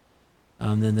doing?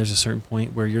 Then there's a certain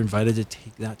point where you're invited to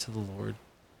take that to the Lord.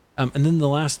 And then the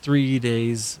last 3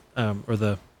 days, or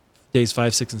the days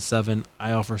 5, 6, and 7,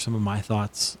 I offer some of my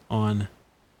thoughts on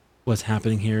what's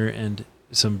happening here and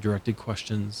some directed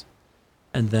questions.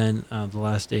 And then the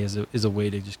last day is a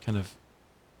way to just kind of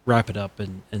wrap it up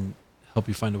and help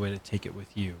you find a way to take it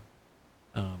with you.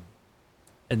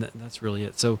 And that's really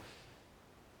it. So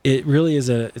it really is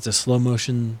it's a slow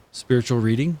motion spiritual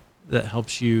reading that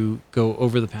helps you go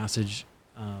over the passage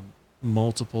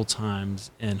multiple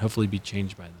times and hopefully be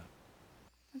changed by that.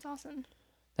 That's awesome.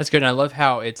 That's good. And I love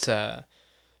how it's,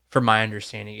 from my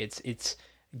understanding, it's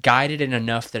guided in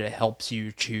enough that it helps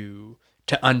you to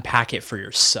unpack it for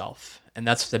yourself. And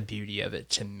that's the beauty of it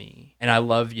to me. And I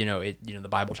love, the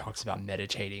Bible talks about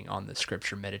meditating on the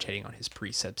scripture, meditating on his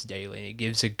precepts daily. And it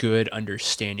gives a good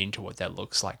understanding to what that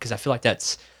looks like. Because I feel like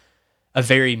that's a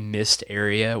very missed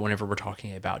area whenever we're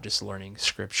talking about just learning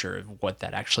scripture, of what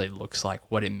that actually looks like,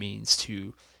 what it means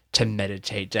to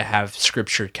meditate, to have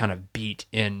scripture kind of beat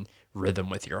in rhythm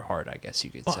with your heart, I guess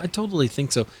you could say. I totally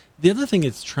think so. The other thing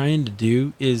it's trying to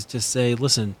do is to say,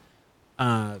 listen,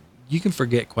 you can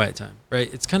forget quiet time,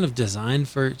 right? It's kind of designed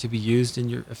to be used in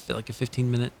like a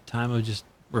 15-minute time of just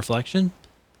reflection.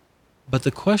 But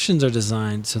the questions are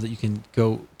designed so that you can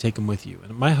go take them with you.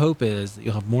 And my hope is that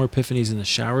you'll have more epiphanies in the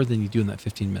shower than you do in that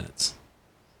 15 minutes,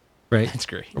 right? That's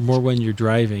great. Or more when you're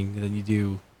driving than you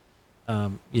do,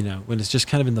 when it's just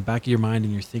kind of in the back of your mind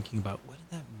and you're thinking about, what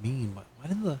did that mean?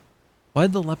 Why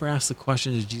did the leper ask the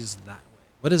question to Jesus that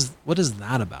way? What is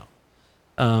that about?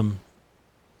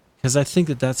 Because I think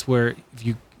that's where, if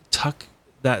you tuck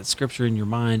that scripture in your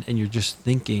mind and you're just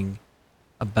thinking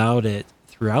about it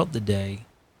throughout the day,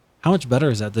 how much better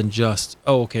is that than just,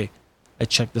 oh, okay, I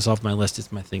checked this off my list.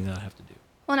 It's my thing that I have to do.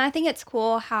 Well, and I think it's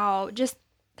cool how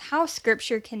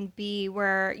scripture can be,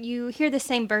 where you hear the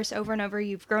same verse over and over.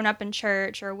 You've grown up in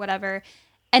church or whatever,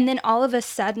 And then all of a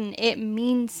sudden it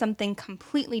means something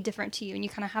completely different to you. And you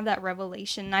kind of have that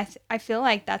revelation. And I feel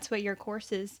like that's what your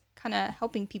course is kind of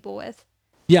helping people with.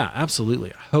 Yeah,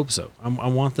 absolutely. I hope so. I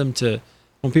want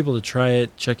people to try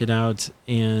it, check it out,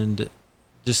 and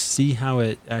just see how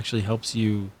it actually helps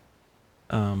you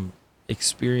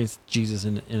experience Jesus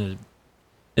in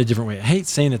a different way. I hate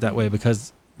saying it that way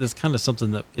because that's kind of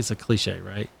something that it's a cliche,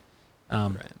 right?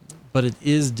 Right. But it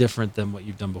is different than what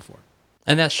you've done before.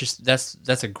 And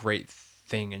that's a great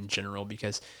thing in general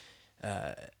because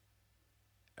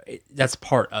that's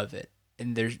part of it.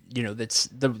 And there's, that's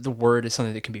the word is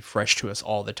something that can be fresh to us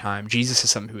all the time. Jesus is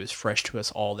someone who is fresh to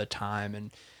us all the time.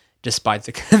 And despite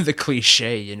the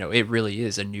cliche, it really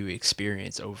is a new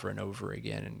experience over and over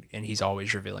again. And he's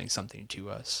always revealing something to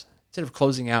us. Instead of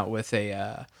closing out with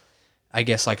a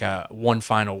one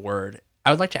final word, I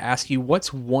would like to ask you,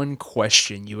 what's one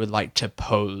question you would like to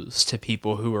pose to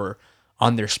people who are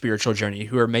on their spiritual journey,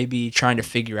 who are maybe trying to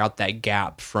figure out that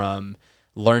gap from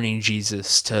learning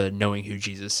Jesus to knowing who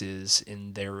Jesus is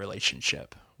in their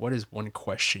relationship? What is one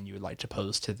question you would like to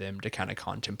pose to them to kind of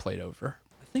contemplate over?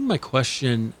 I think my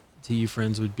question to you,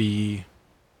 friends, would be,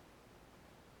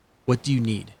 what do you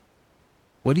need?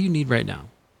 What do you need right now?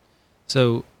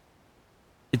 So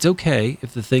it's okay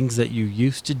if the things that you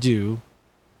used to do,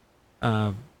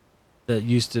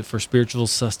 for spiritual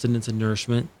sustenance and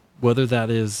nourishment, whether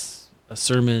that is a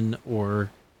sermon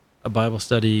or a Bible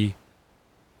study,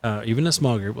 even a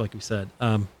small group, like we said,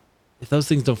 if those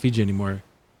things don't feed you anymore,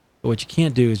 but what you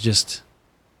can't do is just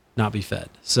not be fed.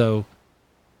 So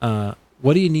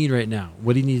what do you need right now?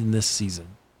 What do you need in this season?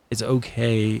 It's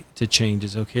okay to change.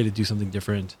 It's okay to do something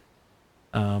different.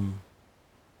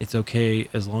 It's okay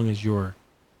as long as you're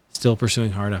still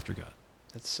pursuing hard after God.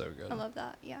 That's so good. I love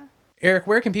that. Yeah. Eric,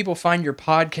 where can people find your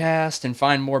podcast and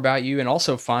find more about you and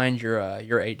also find your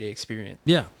 8-day experience?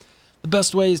 Yeah. The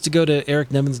best way is to go to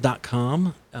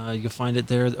ericnevins.com. You can find it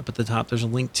there up at the top. There's a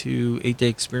link to 8-day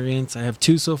experience. I have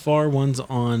 2 so far. One's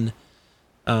on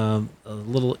a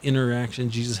little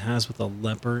interaction Jesus has with a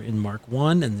leper in Mark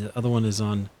 1, and the other one is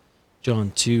on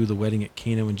John 2, the wedding at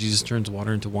Cana when Jesus turns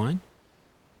water into wine.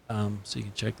 So you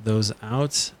can check those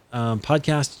out.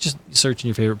 Podcast, just search in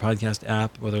your favorite podcast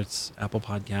app, whether it's Apple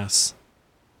Podcasts,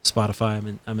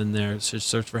 Spotify. I'm in there. So just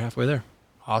search for Halfway There.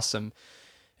 Awesome.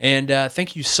 And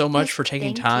thank you so much for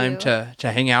taking time to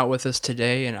hang out with us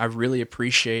today. And I really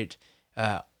appreciate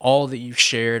all that you've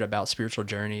shared about spiritual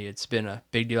journey. It's been a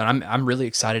big deal. And I'm really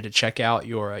excited to check out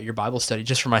your Bible study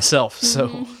just for myself.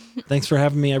 So thanks for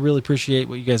having me. I really appreciate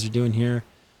what you guys are doing here.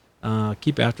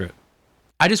 Keep after it.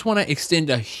 I just want to extend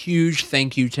a huge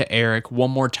thank you to Eric one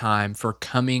more time for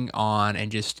coming on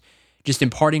and just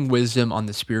imparting wisdom on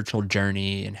the spiritual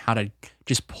journey and how to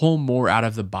just pull more out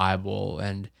of the Bible.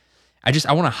 And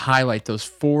I want to highlight those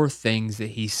 4 things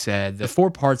that he said, the 4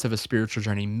 parts of a spiritual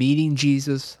journey: meeting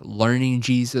Jesus, learning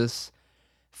Jesus,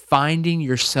 finding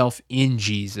yourself in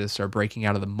Jesus or breaking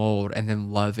out of the mold, and then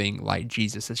loving like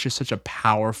Jesus. It's just such a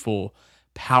powerful,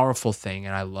 powerful thing.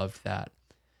 And I love that.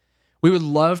 We would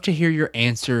love to hear your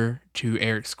answer to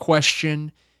Eric's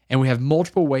question, and we have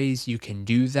multiple ways you can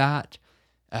do that.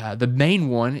 The main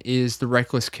one is the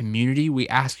Reckless community. We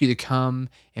ask you to come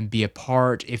and be a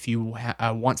part. If you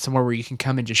want somewhere where you can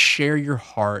come and just share your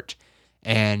heart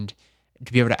and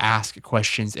to be able to ask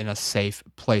questions in a safe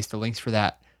place. The links for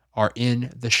that are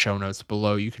in the show notes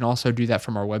below. You can also do that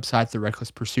from our website,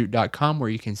 therecklesspursuit.com,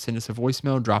 where you can send us a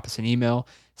voicemail, drop us an email,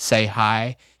 say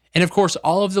hi. And of course,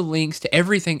 all of the links to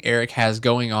everything Eric has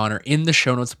going on are in the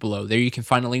show notes below. There you can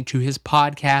find a link to his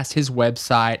podcast, his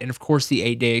website, and of course the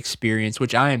 8-day experience,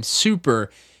 which I am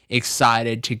super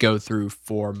excited to go through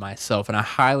for myself. And I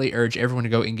highly urge everyone to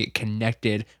go and get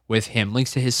connected with him.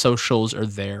 Links to his socials are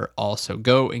there also.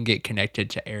 Go and get connected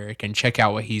to Eric and check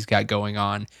out what he's got going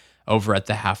on over at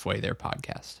the Halfway There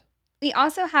podcast. We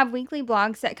also have weekly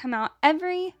blogs that come out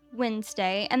every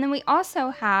Wednesday, and then we also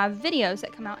have videos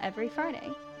that come out every Friday.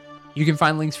 You can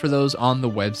find links for those on the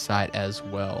website as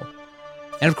well.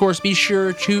 And of course, be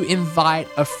sure to invite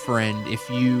a friend. If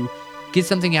you get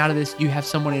something out of this, you have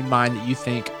someone in mind that you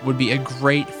think would be a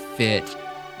great fit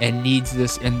and needs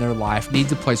this in their life,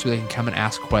 needs a place where they can come and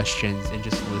ask questions and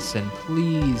just listen,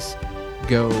 please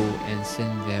go and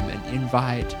send them an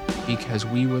invite, because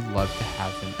we would love to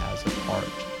have them as a part.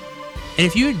 And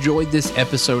if you enjoyed this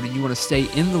episode and you want to stay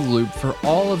in the loop for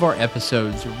all of our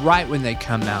episodes right when they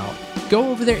come out, go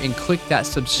over there and click that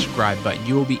subscribe button.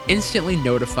 You will be instantly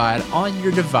notified on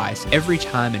your device every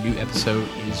time a new episode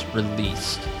is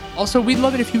released. Also, we'd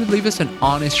love it if you would leave us an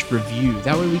honest review.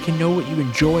 That way we can know what you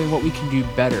enjoy and what we can do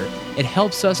better. It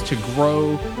helps us to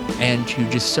grow and to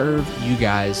just serve you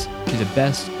guys to the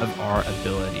best of our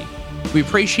ability. We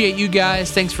appreciate you guys.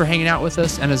 Thanks for hanging out with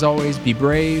us. And as always, be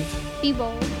brave, Be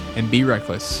bold. and be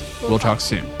reckless. We'll talk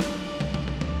soon.